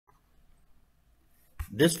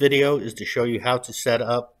This video is to show you how to set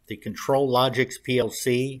up the Contrologix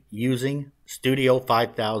PLC using Studio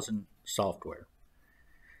 5000 software.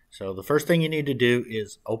 So the first thing you need to do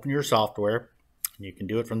is open your software. You can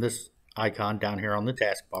do it from this icon down here on the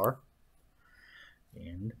taskbar.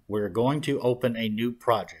 And we're going to open a new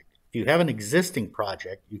project. If you have an existing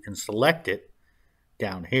project, you can select it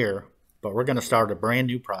down here, but we're going to start a brand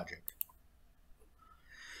new project.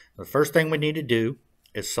 The first thing we need to do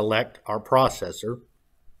is select our processor,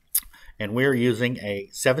 and we're using a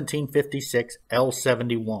 1756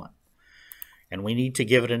 L71, and we need to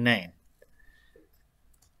give it a name.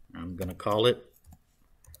 I'm going to call it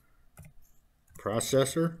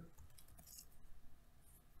Processor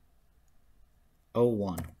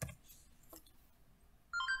 01.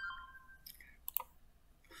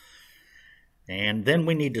 And then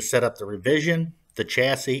we need to set up the revision, the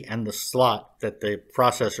chassis, and the slot that the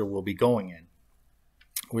processor will be going in.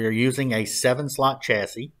 We are using a 7-slot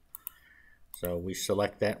chassis, so we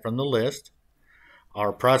select that from the list.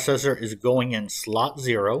 Our processor is going in slot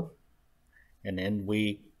 0, and then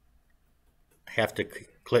we have to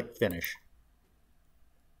click Finish.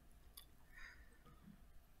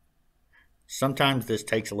 Sometimes this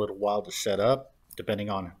takes a little while to set up, depending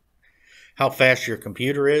on how fast your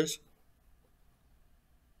computer is.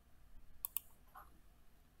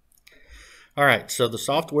 Alright, so the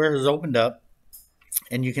software is opened up,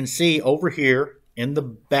 and you can see over here in the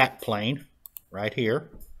back plane, right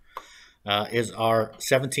here, is our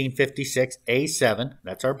 1756 A7,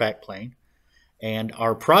 that's our back plane, and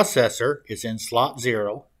our processor is in slot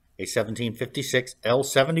 0, a 1756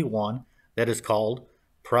 L71 that is called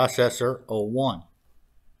Processor 01.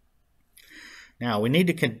 Now we need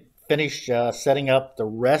to finish setting up the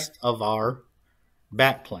rest of our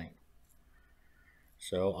back plane.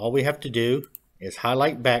 So all we have to do is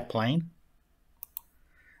highlight backplane,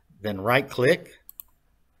 then right click,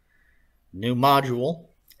 new module,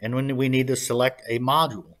 and when we need to select a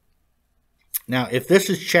module. Now if this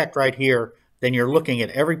is checked right here, then you're looking at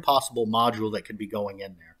every possible module that could be going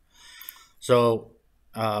in there. So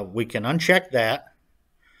we can uncheck that.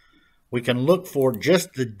 We can look for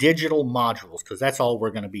just the digital modules because that's all we're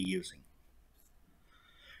going to be using.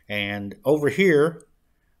 And over here,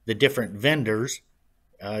 the different vendors,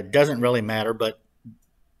 doesn't really matter, but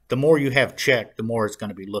the more you have checked, the more it's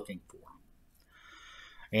going to be looking for.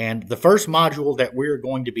 And the first module that we're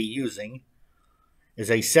going to be using is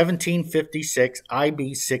a 1756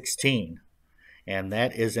 IB16, and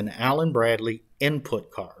that is an Allen Bradley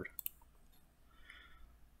input card.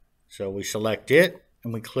 So we select it,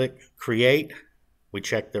 and we click Create. We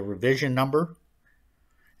check the revision number,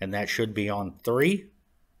 and that should be on 3.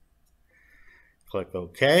 Click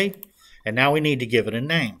OK. And now we need to give it a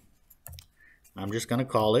name. I'm just going to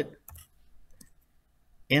call it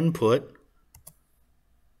Input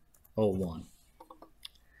 01.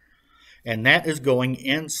 And that is going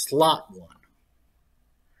in slot 1.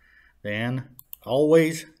 Then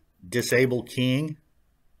always disable keying.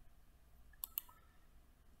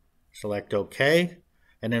 Select OK.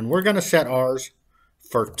 And then we're going to set ours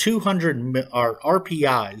for 200 our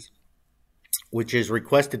RPIs, which is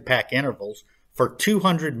requested pack intervals, for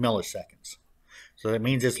 200 milliseconds. So that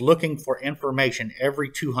means it's looking for information every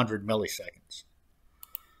 200 milliseconds.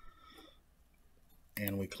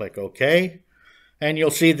 And we click OK, and you'll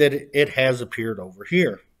see that it has appeared over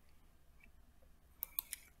here.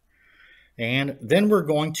 And then we're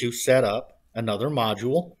going to set up another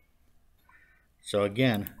module. So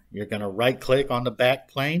again, you're going to right click on the back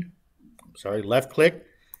plane, left click,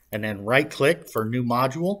 and then right click for new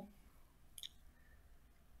module.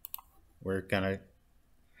 We're going to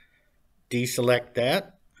deselect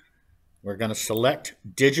that. We're going to select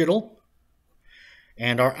digital.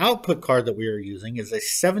 And our output card that we are using is a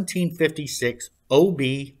 1756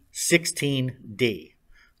 OB16D.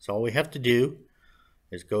 So all we have to do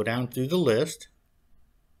is go down through the list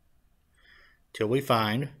till we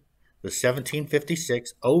find the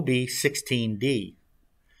 1756 OB16D.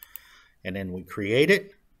 And then we create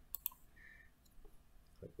it.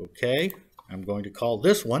 Click OK. I'm going to call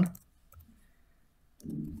this one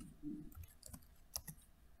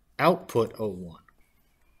Output 01.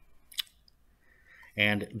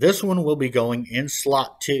 And this one will be going in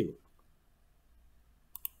slot 2.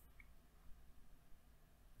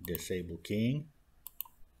 Disable keying.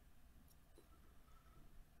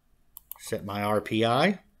 Set my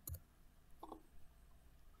RPI.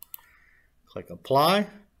 Click Apply.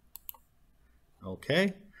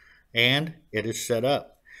 OK. And it is set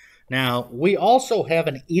up. Now, we also have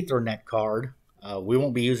an Ethernet card. We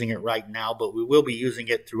won't be using it right now, but we will be using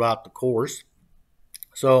it throughout the course.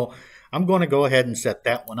 So I'm going to go ahead and set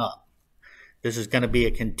that one up. This is going to be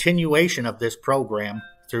a continuation of this program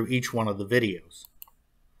through each one of the videos.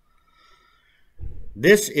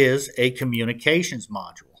 This is a communications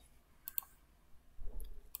module.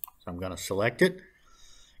 So I'm going to select it.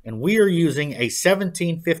 And we are using a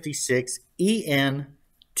 1756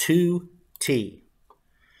 EN2T.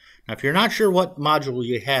 Now, if you're not sure what module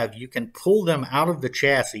you have, you can pull them out of the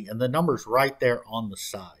chassis, and the number's right there on the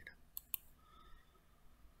side.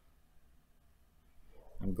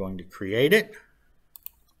 I'm going to create it,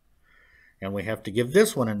 and we have to give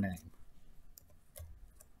this one a name.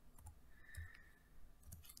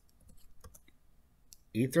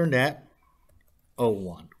 Ethernet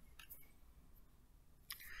 01.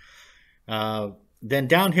 Then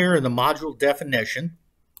down here in the module definition,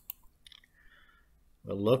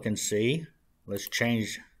 we'll look and see. Let's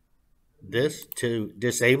change this to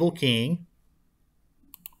disable keying.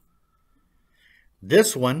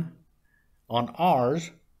 This one on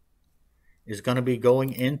ours is going to be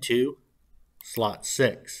going into slot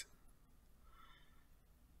 6.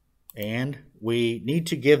 And we need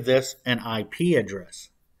to give this an IP address.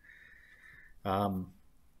 So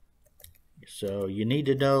you need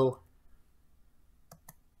to know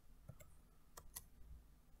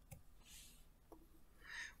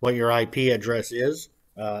what your IP address is.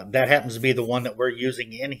 That happens to be the one that we're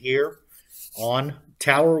using in here on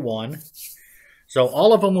Tower 1. So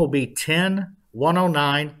all of them will be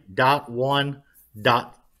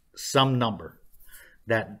 10.109.1. some number.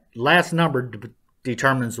 That last number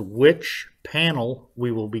determines which panel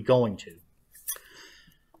we will be going to.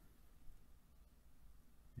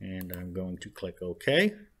 And I'm going to click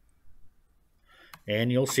OK.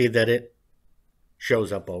 And you'll see that it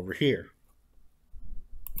shows up over here.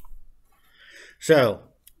 So,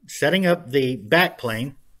 setting up the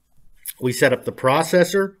backplane, we set up the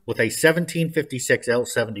processor with a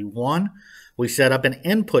 1756L71. We set up an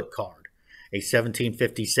input card, a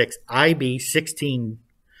 1756 IB16,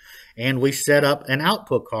 and we set up an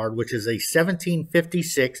output card, which is a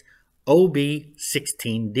 1756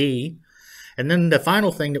 OB16D. And then the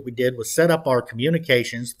final thing that we did was set up our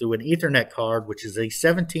communications through an Ethernet card, which is a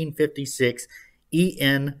 1756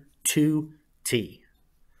 EN2T.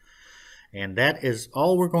 And that is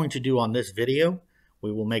all we're going to do on this video.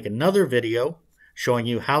 We will make another video showing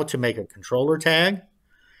you how to make a controller tag,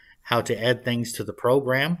 how to add things to the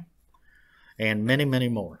program, and many, many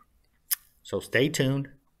more. So stay tuned,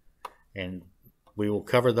 and we will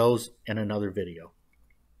cover those in another video.